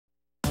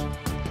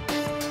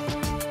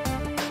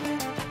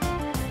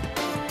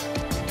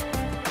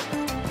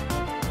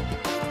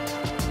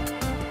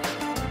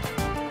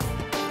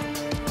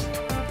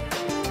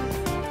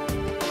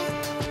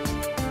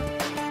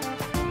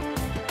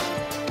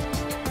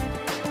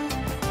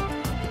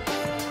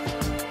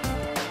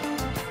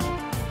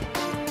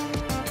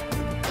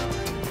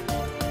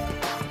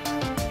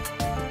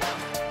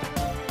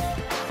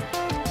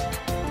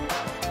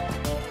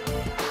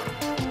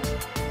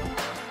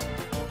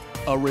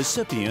a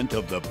recipient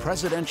of the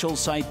Presidential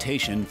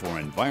Citation for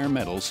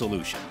Environmental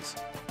Solutions.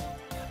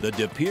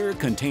 The Pere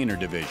Container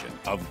Division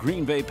of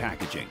Green Bay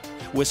Packaging,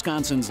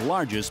 Wisconsin's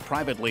largest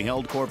privately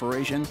held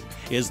corporation,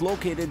 is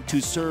located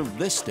to serve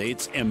this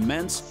state's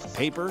immense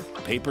paper,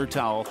 paper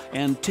towel,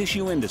 and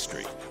tissue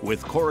industry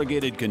with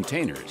corrugated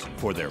containers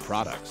for their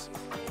products.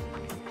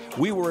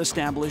 We were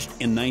established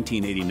in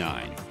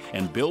 1989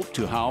 and built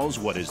to house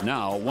what is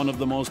now one of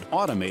the most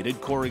automated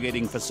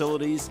corrugating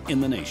facilities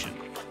in the nation.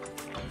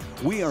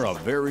 We are a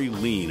very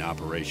lean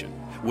operation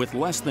with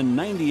less than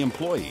 90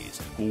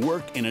 employees who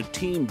work in a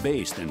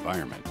team-based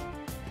environment.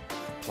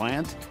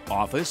 Plant,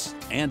 office,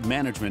 and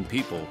management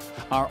people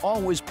are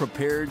always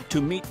prepared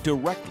to meet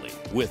directly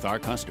with our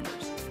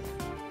customers.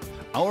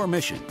 Our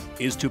mission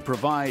is to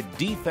provide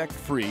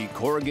defect-free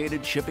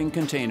corrugated shipping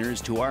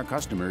containers to our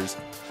customers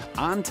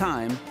on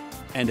time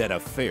and at a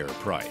fair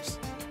price.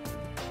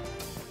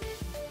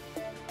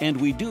 And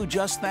we do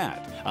just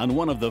that on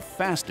one of the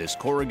fastest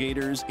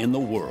corrugators in the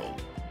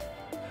world.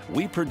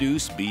 We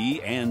produce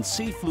B and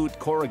C flute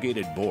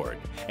corrugated board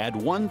at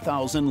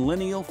 1,000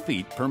 lineal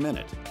feet per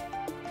minute.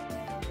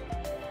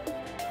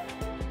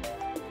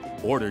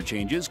 Order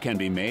changes can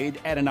be made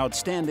at an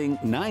outstanding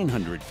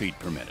 900 feet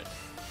per minute.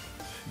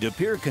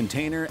 Pere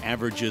Container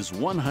averages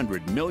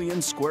 100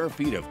 million square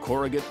feet of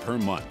corrugate per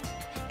month,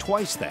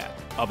 twice that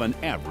of an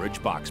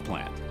average box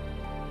plant.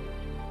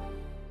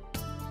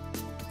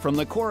 From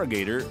the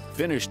corrugator,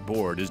 finished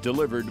board is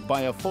delivered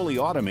by a fully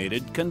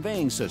automated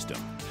conveying system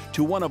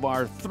to one of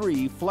our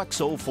 3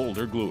 flexo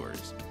folder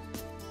gluers.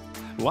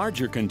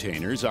 Larger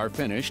containers are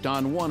finished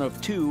on one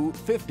of 2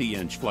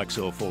 50-inch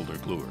flexo folder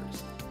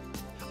gluers.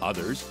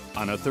 Others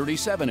on a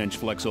 37-inch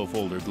flexo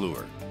folder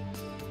gluer.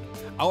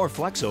 Our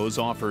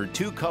flexos offer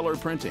 2-color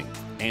printing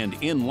and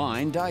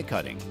inline die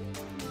cutting.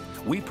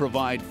 We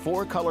provide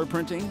 4-color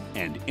printing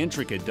and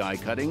intricate die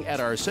cutting at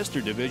our sister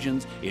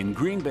divisions in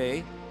Green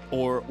Bay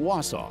or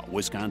Wausau,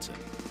 Wisconsin.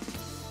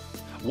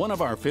 One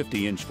of our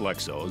 50-inch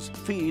flexos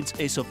feeds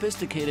a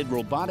sophisticated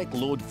robotic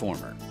load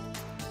former.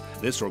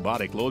 This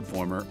robotic load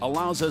former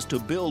allows us to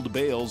build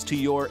bales to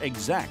your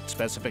exact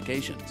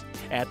specifications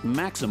at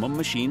maximum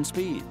machine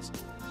speeds.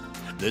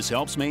 This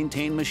helps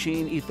maintain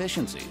machine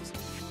efficiencies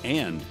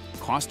and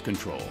cost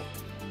control.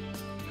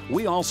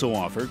 We also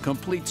offer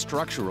complete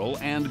structural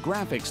and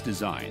graphics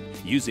design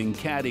using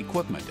CAD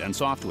equipment and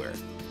software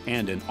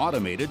and an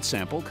automated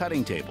sample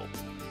cutting table.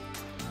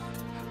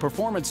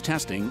 Performance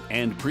testing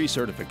and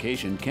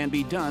pre-certification can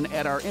be done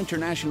at our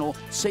International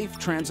Safe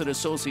Transit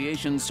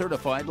Association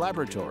certified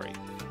laboratory.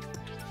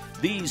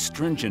 These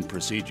stringent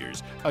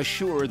procedures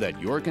assure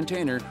that your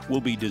container will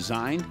be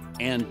designed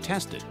and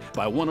tested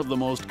by one of the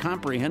most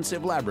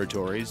comprehensive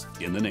laboratories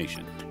in the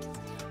nation.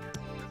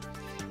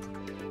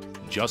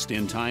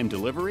 Just-in-time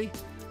delivery?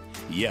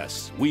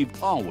 Yes,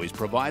 we've always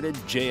provided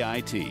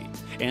JIT,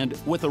 and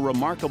with a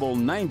remarkable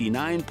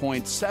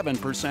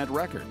 99.7%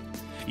 record,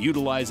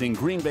 utilizing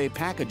Green Bay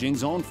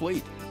Packaging's own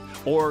fleet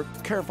or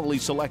carefully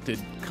selected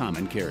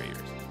common carriers.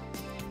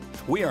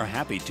 We are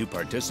happy to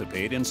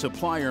participate in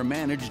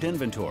supplier-managed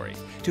inventory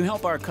to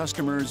help our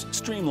customers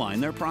streamline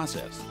their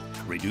process,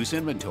 reduce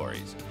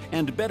inventories,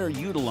 and better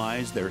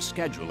utilize their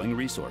scheduling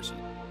resources.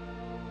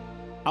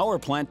 Our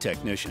plant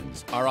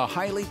technicians are a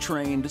highly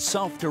trained,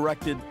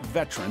 self-directed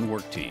veteran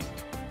work team.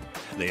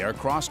 They are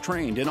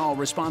cross-trained in all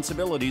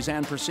responsibilities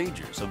and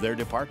procedures of their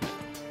department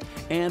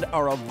and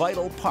are a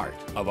vital part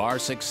of our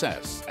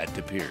success at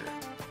Pere.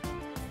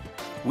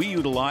 We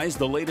utilize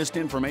the latest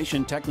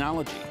information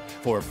technology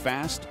for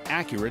fast,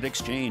 accurate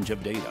exchange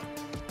of data.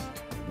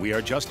 We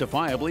are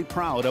justifiably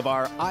proud of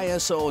our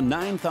ISO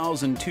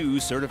 9002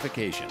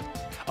 certification,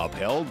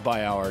 upheld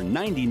by our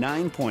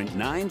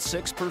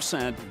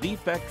 99.96%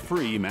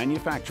 defect-free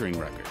manufacturing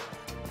record.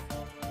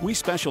 We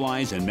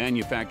specialize in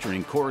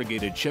manufacturing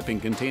corrugated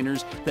shipping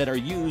containers that are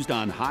used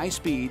on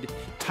high-speed,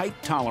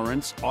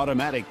 tight-tolerance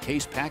automatic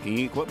case packing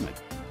equipment.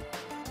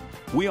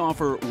 We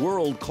offer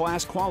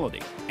world-class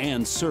quality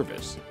and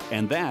service,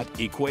 and that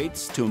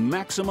equates to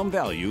maximum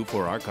value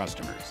for our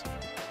customers.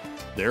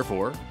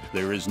 Therefore,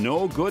 there is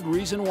no good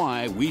reason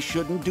why we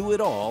shouldn't do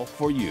it all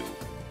for you.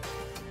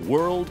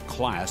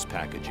 World-class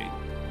packaging.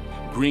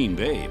 Green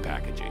Bay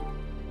Packaging.